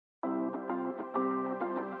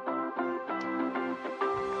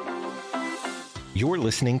You're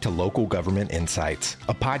listening to Local Government Insights,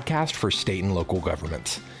 a podcast for state and local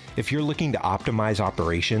governments. If you're looking to optimize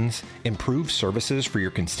operations, improve services for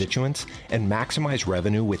your constituents, and maximize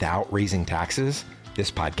revenue without raising taxes,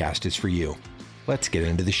 this podcast is for you. Let's get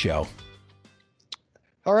into the show.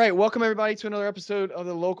 All right, welcome everybody to another episode of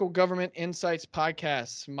the Local Government Insights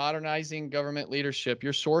podcast, modernizing government leadership,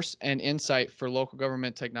 your source and insight for local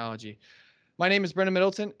government technology. My name is Brendan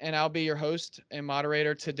Middleton, and I'll be your host and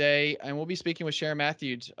moderator today, and we'll be speaking with Sharon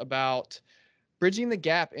Matthews about bridging the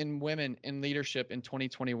gap in women in leadership in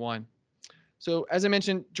 2021. So as I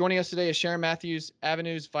mentioned, joining us today is Sharon Matthews,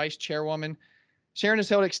 Avenue's Vice Chairwoman. Sharon has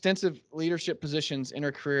held extensive leadership positions in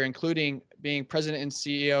her career, including being President and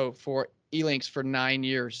CEO for eLinks for 9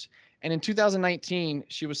 years. And in 2019,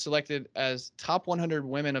 she was selected as Top 100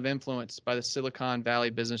 Women of Influence by the Silicon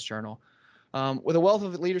Valley Business Journal. With a wealth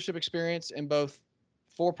of leadership experience in both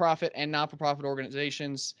for-profit and not-for-profit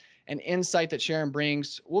organizations and insight that Sharon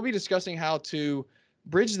brings, we'll be discussing how to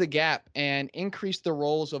bridge the gap and increase the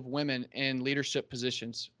roles of women in leadership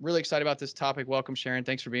positions. Really excited about this topic. Welcome, Sharon.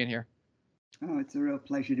 Thanks for being here. Oh, it's a real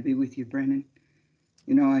pleasure to be with you, Brennan.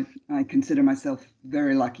 You know, I consider myself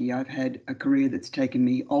very lucky. I've had a career that's taken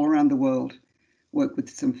me all around the world, worked with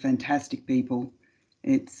some fantastic people.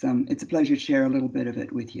 It's a pleasure to share a little bit of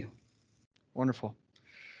it with you. Wonderful.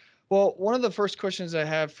 Well, one of the first questions I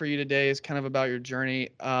have for you today is kind of about your journey.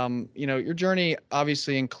 Your journey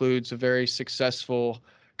obviously includes a very successful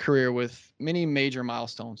career with many major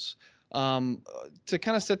milestones. To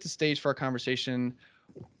kind of set the stage for our conversation,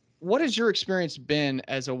 what has your experience been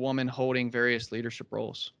as a woman holding various leadership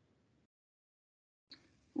roles?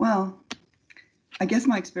 Well, I guess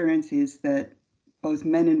my experience is that both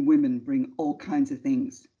men and women bring all kinds of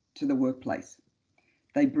things to the workplace.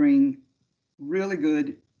 They bring really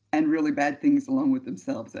good and really bad things along with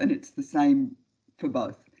themselves, and it's the same for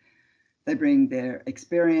both. They bring their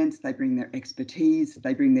experience, they bring their expertise,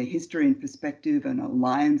 they bring their history and perspective and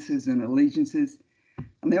alliances and allegiances,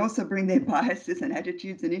 and they also bring their biases and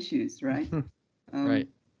attitudes and issues, right? Right.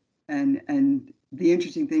 And the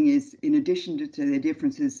interesting thing is, in addition to their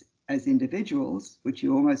differences as individuals, which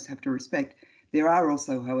you almost have to respect, there are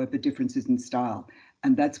also, however, differences in style.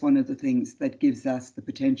 And that's one of the things that gives us the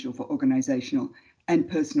potential for organizational and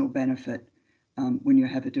personal benefit when you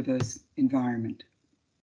have a diverse environment.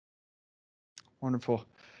 Wonderful.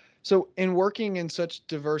 So in working in such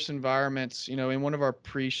diverse environments, in one of our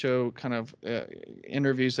pre-show kind of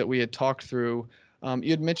interviews that we had talked through, you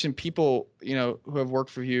had mentioned people, who have worked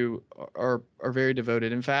for you are very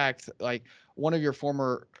devoted. In fact, like one of your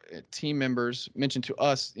former team members mentioned to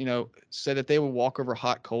us, said that they would walk over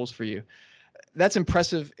hot coals for you. That's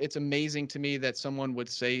impressive. It's amazing to me that someone would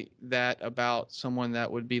say that about someone that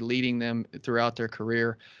would be leading them throughout their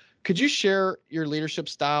career. Could you share your leadership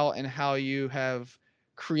style and how you have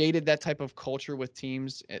created that type of culture with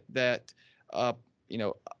teams that,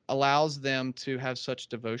 allows them to have such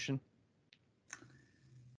devotion?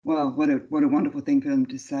 Well, what a wonderful thing for them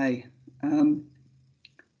to say.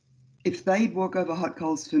 If they'd walk over hot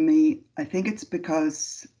coals for me, I think it's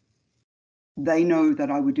because they know that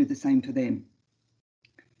I would do the same for them.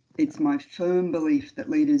 It's my firm belief that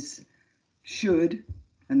leaders should,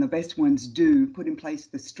 and the best ones do, put in place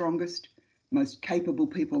the strongest, most capable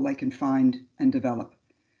people they can find and develop.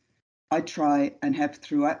 I try and have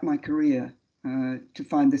throughout my career to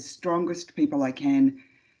find the strongest people I can,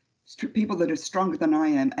 people that are stronger than I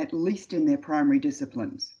am, at least in their primary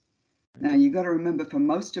disciplines. Now, you've got to remember, for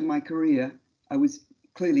most of my career, I was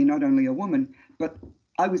clearly not only a woman, but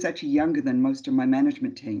I was actually younger than most of my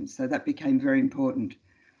management teams, so that became very important.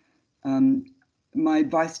 My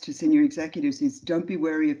advice to senior executives is don't be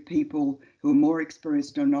wary of people who are more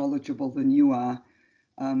experienced or knowledgeable than you are.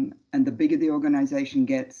 And the bigger the organization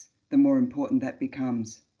gets, the more important that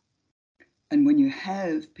becomes. And when you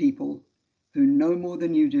have people who know more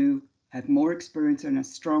than you do, have more experience and are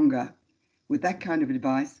stronger, with that kind of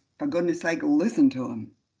advice, for goodness sake, listen to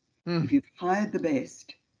them. If you've hired the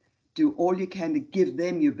best, do all you can to give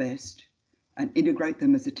them your best and integrate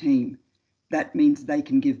them as a team. That means they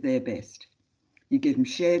can give their best. You give them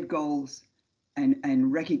shared goals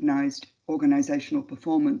and recognized organizational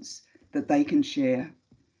performance that they can share.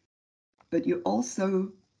 But you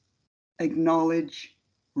also acknowledge,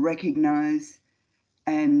 recognize,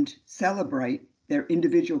 and celebrate their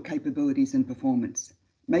individual capabilities and performance.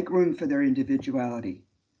 Make room for their individuality.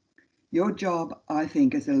 Your job, I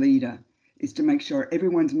think, as a leader, is to make sure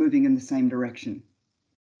everyone's moving in the same direction.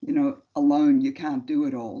 Alone you can't do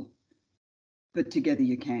it all, but together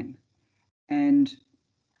you can. And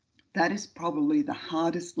that is probably the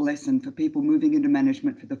hardest lesson for people moving into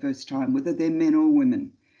management for the first time, whether they're men or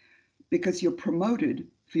women. because you're promoted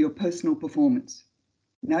for your personal performance.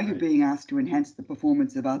 Now you're being asked to enhance the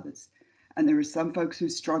performance of others. And there are some folks who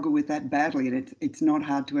struggle with that badly, and it's not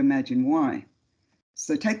hard to imagine why.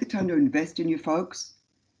 So take the time to invest in your folks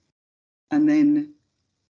and then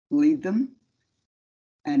lead them.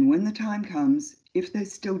 And when the time comes, if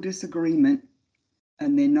there's still disagreement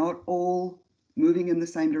and they're not all moving in the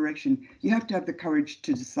same direction, you have to have the courage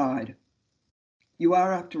to decide. You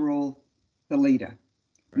are, after all, the leader.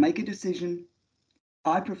 Make a decision.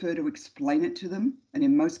 I prefer to explain it to them, and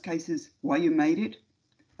in most cases, why you made it,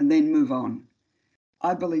 and then move on.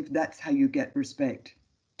 I believe that's how you get respect.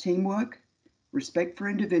 Teamwork, respect for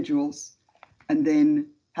individuals, and then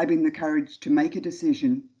having the courage to make a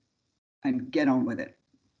decision and get on with it.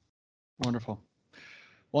 Wonderful.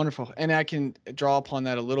 Wonderful. And I can draw upon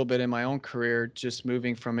that a little bit in my own career, just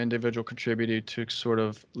moving from individual contributor to sort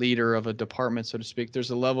of leader of a department, so to speak.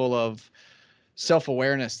 There's a level of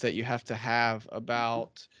self-awareness that you have to have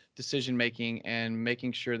about decision making and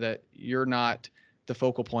making sure that you're not the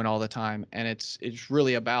focal point all the time, and it's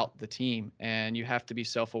really about the team, and you have to be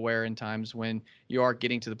self-aware in times when you are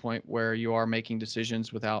getting to the point where you are making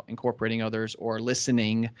decisions without incorporating others or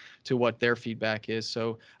listening to what their feedback is.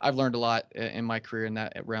 So I've learned a lot in my career in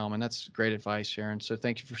that realm, and that's great advice, Sharon. So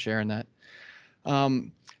thank you for sharing that.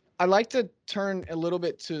 I'd like to turn a little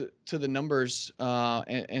bit to the numbers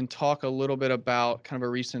and talk a little bit about kind of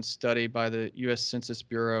a recent study by the U.S. Census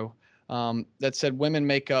Bureau that said women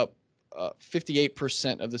make up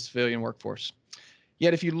 58% of the civilian workforce.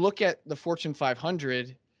 Yet if you look at the Fortune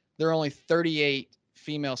 500, there are only 38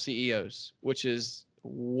 female CEOs, which is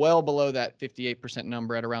well below that 58%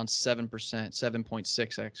 number at around 7%,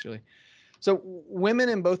 7.6 actually. So women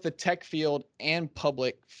in both the tech field and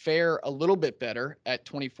public fare a little bit better at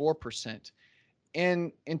 24%.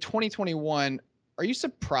 And in 2021, are you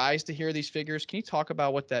surprised to hear these figures? Can you talk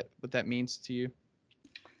about what that means to you?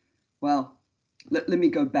 Well, let me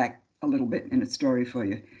go back a little bit in a story for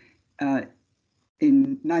you.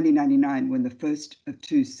 In 1999, when the first of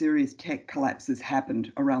two serious tech collapses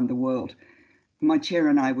happened around the world, my chair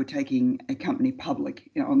and I were taking a company public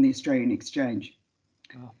on the Australian Exchange.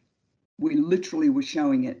 Oh. We literally were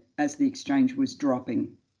showing it as the exchange was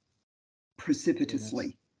dropping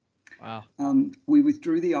precipitously. Wow. We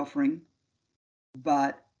withdrew the offering,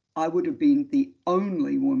 but I would have been the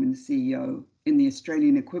only woman CEO in the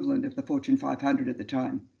Australian equivalent of the Fortune 500 at the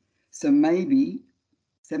time. So maybe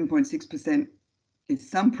 7.6% is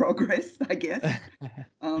some progress, I guess.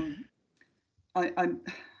 I'm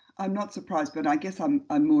not surprised, but I guess I'm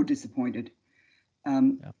more disappointed.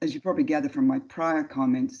 As you probably gather from my prior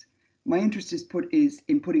comments, my interest is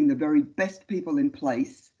in putting the very best people in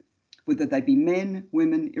place, whether they be men,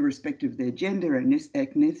 women, irrespective of their gender,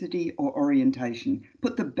 ethnicity, or orientation.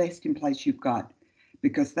 Put the best in place you've got,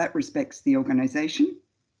 because that respects the organization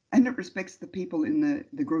and it respects the people in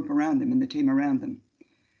the group around them and the team around them.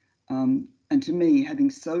 And to me, having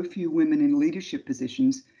so few women in leadership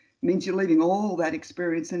positions means you're leaving all that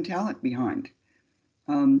experience and talent behind.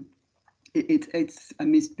 It's a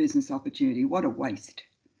missed business opportunity. What a waste.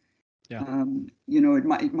 Yeah.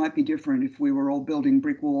 It might be different if we were all building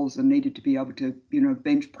brick walls and needed to be able to,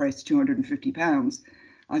 bench press 250 pounds.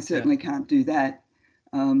 I certainly can't do that.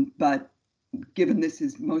 But given this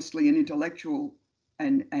is mostly an intellectual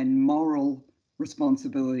and moral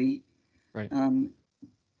responsibility, right.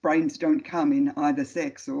 Brains don't come in either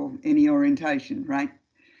sex or any orientation, right?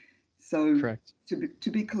 So correct. To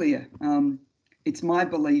be clear, it's my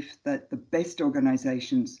belief that the best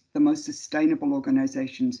organizations, the most sustainable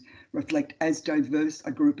organizations, reflect as diverse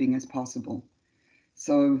a grouping as possible.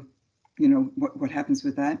 So, what happens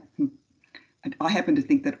with that? I happen to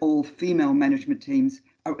think that all female management teams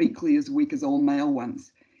are equally as weak as all male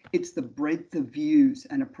ones. It's the breadth of views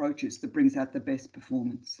and approaches that brings out the best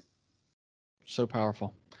performance. So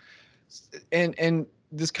powerful. And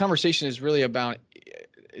this conversation is really about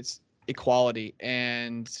it's equality,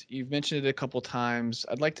 and you've mentioned it a couple times.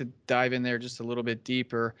 I'd like to dive in there just a little bit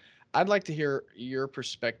deeper. I'd like to hear your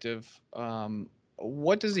perspective.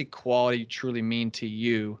 What does equality truly mean to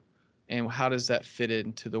you, and how does that fit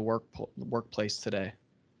into the workplace today?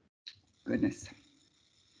 Goodness.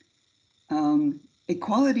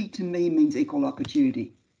 Equality to me means equal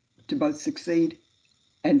opportunity to both succeed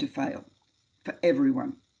and to fail for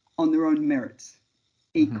everyone on their own merits,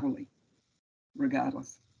 equally,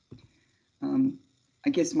 regardless. I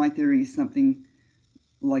guess my theory is something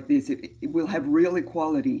like this. It will have real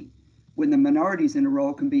equality when the minorities in a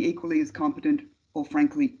role can be equally as competent or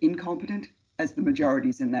frankly incompetent as the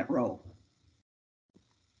majorities in that role.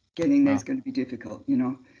 Getting there is going to be difficult,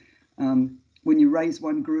 When you raise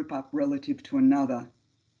one group up relative to another,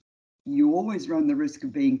 you always run the risk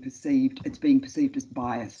of being perceived as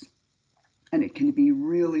bias. And it can be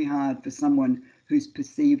really hard for someone who's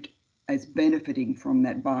perceived as benefiting from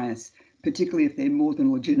that bias, particularly if they're more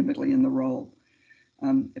than legitimately in the role.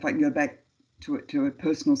 If I can go back to a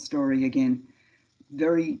personal story again,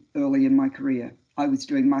 very early in my career, I was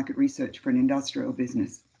doing market research for an industrial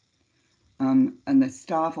business. And the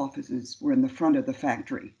staff officers were in the front of the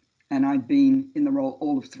factory, and I'd been in the role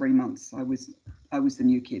all of 3 months. I was the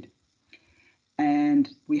new kid. And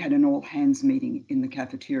we had an all hands meeting in the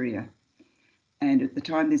cafeteria. And at the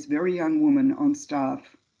time, this very young woman on staff,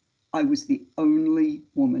 I was the only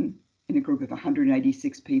woman in a group of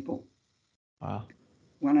 186 people. Wow.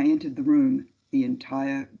 When I entered the room, the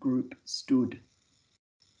entire group stood.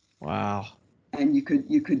 Wow. And you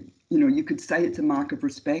could say it's a mark of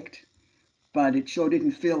respect, but it sure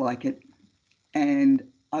didn't feel like it. And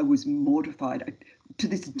I was mortified. To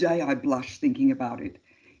this day, I blush thinking about it.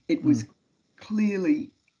 It was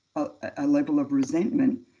clearly a level of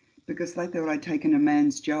resentment because they thought I'd taken a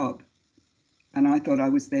man's job and I thought I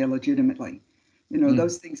was there legitimately.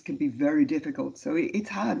 Those things can be very difficult. So it's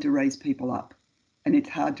hard to raise people up and it's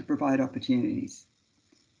hard to provide opportunities.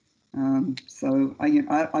 So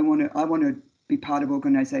I want to be part of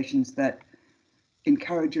organizations that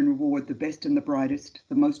encourage and reward the best and the brightest,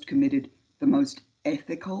 the most committed, the most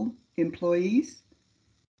ethical employees,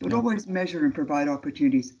 but always measure and provide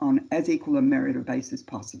opportunities on as equal a merit or basis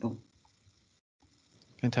possible.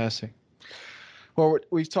 Fantastic. Well,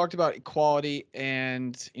 we've talked about equality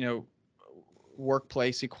and,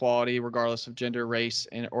 workplace equality, regardless of gender, race,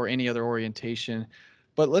 or any other orientation.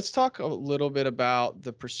 But let's talk a little bit about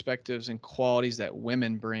the perspectives and qualities that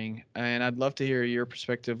women bring. And I'd love to hear your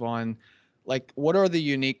perspective on, what are the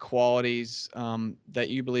unique qualities that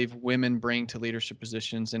you believe women bring to leadership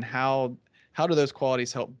positions, and how do those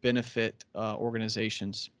qualities help benefit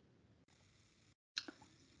organizations?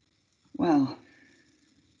 Well,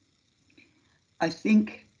 I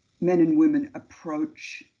think men and women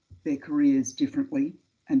approach their careers differently,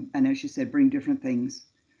 and as you said, bring different things.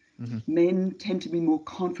 Mm-hmm. Men tend to be more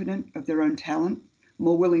confident of their own talent,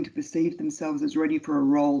 more willing to perceive themselves as ready for a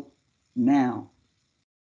role now.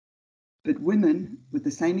 But women with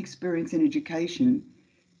the same experience and education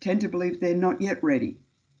tend to believe they're not yet ready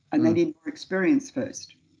and they need more experience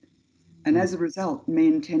first. And as a result,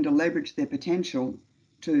 men tend to leverage their potential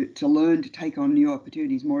to learn to take on new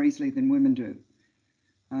opportunities more easily than women do.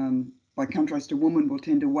 By contrast, a woman will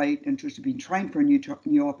tend to wait until she's been trained for a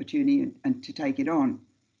new opportunity and to take it on.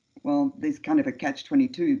 Well, there's kind of a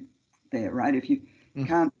catch-22 there, right? If you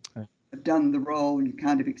can't have done the role, you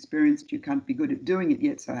can't have experienced, you can't be good at doing it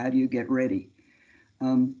yet, so how do you get ready?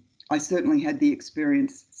 I certainly had the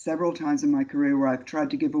experience several times in my career where I've tried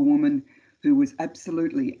to give a woman who was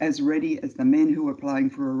absolutely as ready as the men who were applying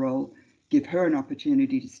for a role, give her an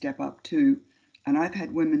opportunity to step up too. And I've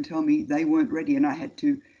had women tell me they weren't ready, and I had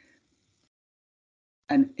to,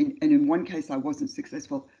 and in one case I wasn't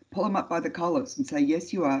successful, pull them up by the collars and say,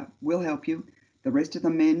 yes, you are, we'll help you. The rest of the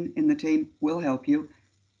men in the team will help you.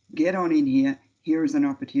 Get on in here. Here is an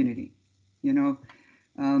opportunity.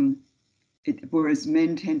 Whereas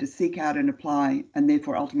men tend to seek out and apply and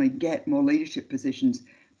therefore ultimately get more leadership positions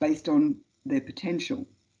based on their potential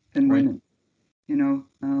than women.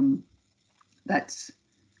 That's,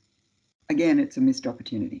 again, it's a missed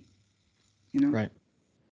opportunity. Right.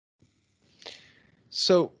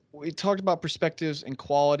 So we talked about perspectives and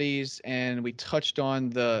qualities, and we touched on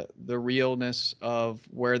the realness of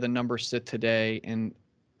where the numbers sit today and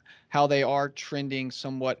how they are trending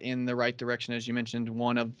somewhat in the right direction. As you mentioned,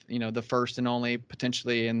 one of, the first and only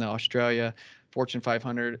potentially in the Australia Fortune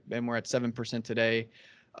 500, and we're at 7% today.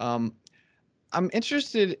 I'm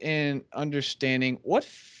interested in understanding what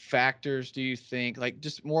factors do you think,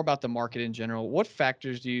 just more about the market in general, what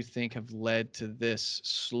factors do you think have led to this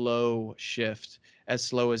slow shift, as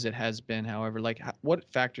slow as it has been, however, what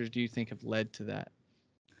factors do you think have led to that?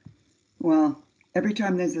 Well, every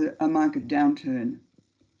time there's a market downturn,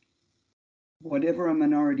 whatever a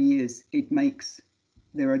minority is,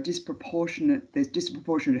 there's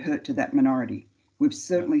disproportionate hurt to that minority. We've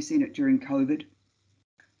certainly seen it during COVID.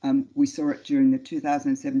 We saw it during the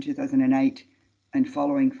 2007, 2008 and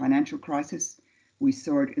following financial crisis. We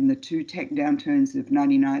saw it in the two tech downturns of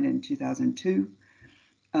 99 and 2002.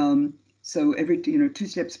 So every, 2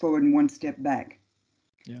 steps forward and 1 step back.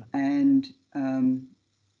 Yeah. And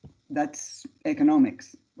that's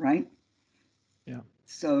economics, right? Yeah.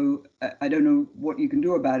 So I don't know what you can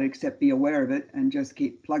do about it except be aware of it and just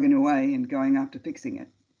keep plugging away and going after fixing it.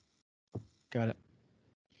 Got it.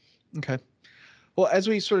 Okay. Well, as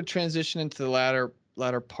we sort of transition into the latter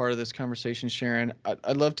latter part of this conversation, Sharon,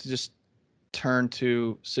 I'd love to just turn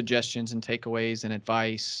to suggestions and takeaways and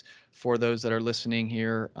advice for those that are listening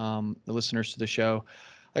here, the listeners to the show.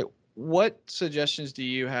 Like, what suggestions do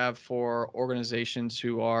you have for organizations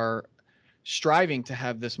who are striving to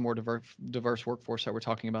have this more diverse workforce that we're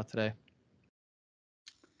talking about today?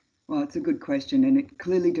 Well, it's a good question, and it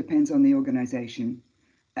clearly depends on the organization.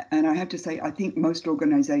 And I have to say, I think most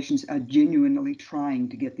organizations are genuinely trying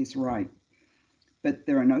to get this right. But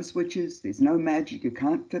there are no switches, there's no magic, you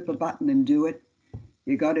can't flip a button and do it.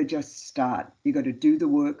 You got to just start. You got to do the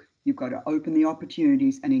work. You've got to open the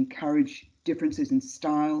opportunities and encourage differences in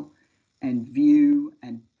style and view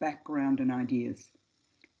and background and ideas.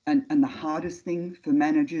 And the hardest thing for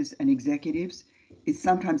managers and executives is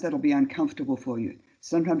sometimes that'll be uncomfortable for you.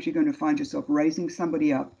 Sometimes you're going to find yourself raising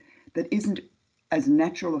somebody up that isn't as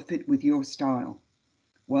natural a fit with your style.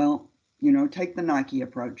 Well, take the Nike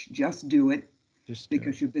approach. Just do it.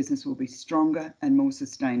 Because your business will be stronger and more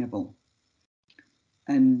sustainable.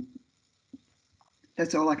 And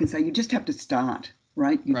that's all I can say. You just have to start,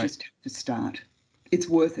 right? You just have to start. It's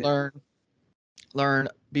worth it. Learn,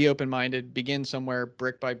 be open-minded, begin somewhere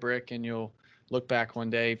brick by brick, and you'll look back one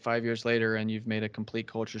day, 5 years later, and you've made a complete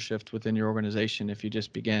culture shift within your organization if you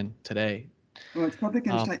just begin today. Well, it's probably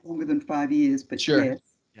going to take longer than 5 years, but sure. Yes.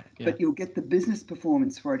 Yeah. But you'll get the business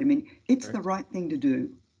performance for it. I mean, it's the right thing to do,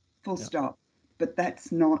 full stop. But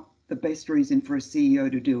that's not the best reason for a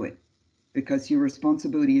CEO to do it, because your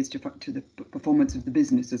responsibility is to the performance of the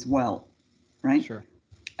business as well, right? Sure.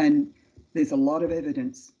 And there's a lot of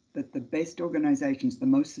evidence that the best organizations, the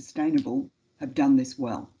most sustainable, have done this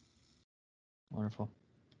well. Wonderful.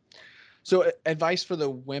 So advice for the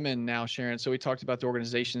women now, Sharon. So we talked about the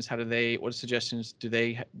organizations. What suggestions do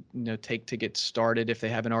they take to get started if they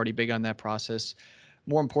haven't already begun that process?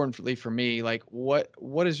 More importantly for me, like what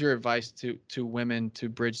is your advice to women to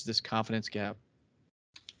bridge this confidence gap?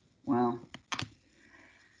 Wow.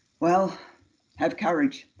 Well, have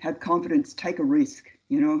courage, have confidence, take a risk,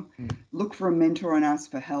 look for a mentor and ask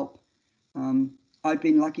for help. I've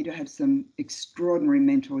been lucky to have some extraordinary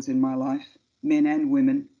mentors in my life, men and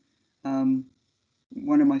women.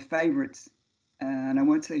 One of my favorites, and I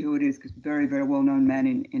won't say who it is because very, very well-known man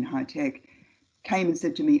in high tech, came and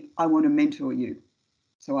said to me, I want to mentor you.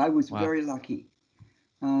 So I was very lucky.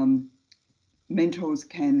 Mentors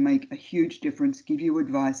can make a huge difference, give you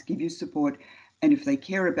advice, give you support. And if they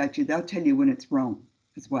care about you, they'll tell you when it's wrong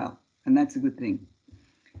as well. And that's a good thing.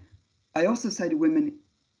 I also say to women,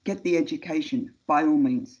 get the education by all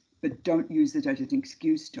means, but don't use it as an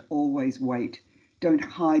excuse to always wait. Don't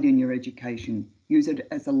hide in your education. Use it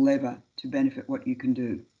as a lever to benefit what you can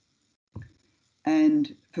do.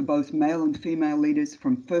 And for both male and female leaders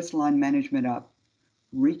from first line management up,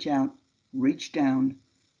 reach out, reach down.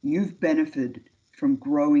 You've benefited from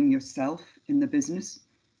growing yourself in the business.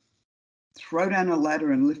 Throw down a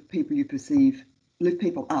ladder and lift people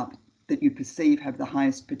up that you perceive have the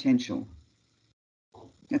highest potential.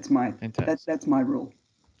 That's my rule.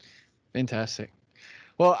 Fantastic.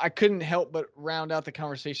 Well, I couldn't help but round out the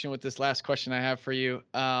conversation with this last question I have for you.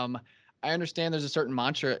 I understand there's a certain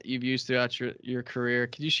mantra you've used throughout your career.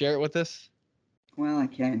 Could you share it with us? Well, I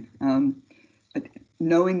can.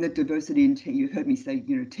 Knowing that diversity in team, you heard me say,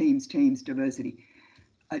 teams, diversity.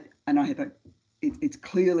 It's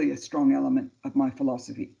clearly a strong element of my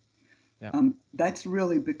philosophy. Yeah. That's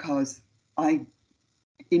really because I,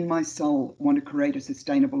 in my soul, want to create a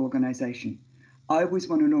sustainable organization. I always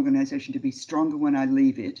want an organization to be stronger when I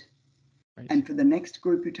leave it. Right. And for the next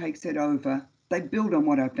group who takes it over, they build on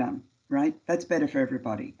what I've done, right? That's better for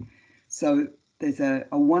everybody. So there's a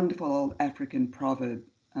wonderful old African proverb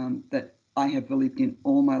that I have believed in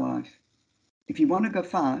all my life. If you want to go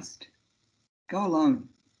fast, go alone.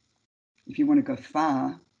 If you want to go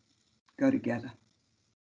far, go together.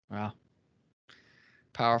 Wow.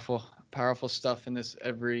 Powerful stuff in this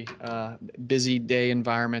every busy day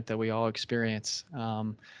environment that we all experience.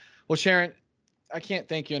 Well, Sharon, I can't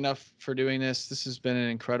thank you enough for doing this. This has been an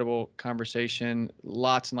incredible conversation.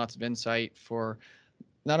 Lots and lots of insight for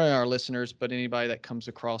not only our listeners, but anybody that comes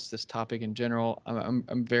across this topic in general.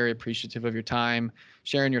 I'm very appreciative of your time,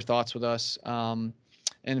 sharing your thoughts with us.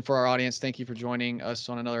 And for our audience, thank you for joining us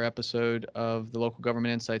on another episode of the Local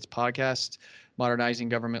Government Insights podcast, Modernizing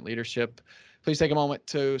Government Leadership. Please take a moment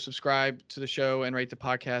to subscribe to the show and rate the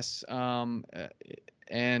podcast.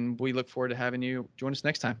 And we look forward to having you join us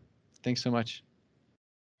next time. Thanks so much.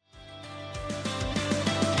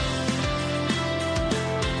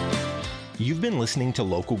 You've been listening to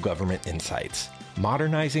Local Government Insights,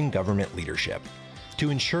 Modernizing Government Leadership. To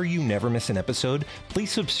ensure you never miss an episode, please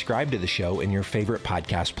subscribe to the show in your favorite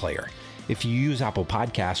podcast player. If you use Apple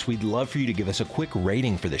Podcasts, we'd love for you to give us a quick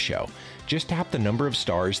rating for the show. Just tap the number of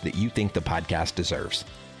stars that you think the podcast deserves.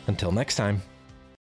 Until next time.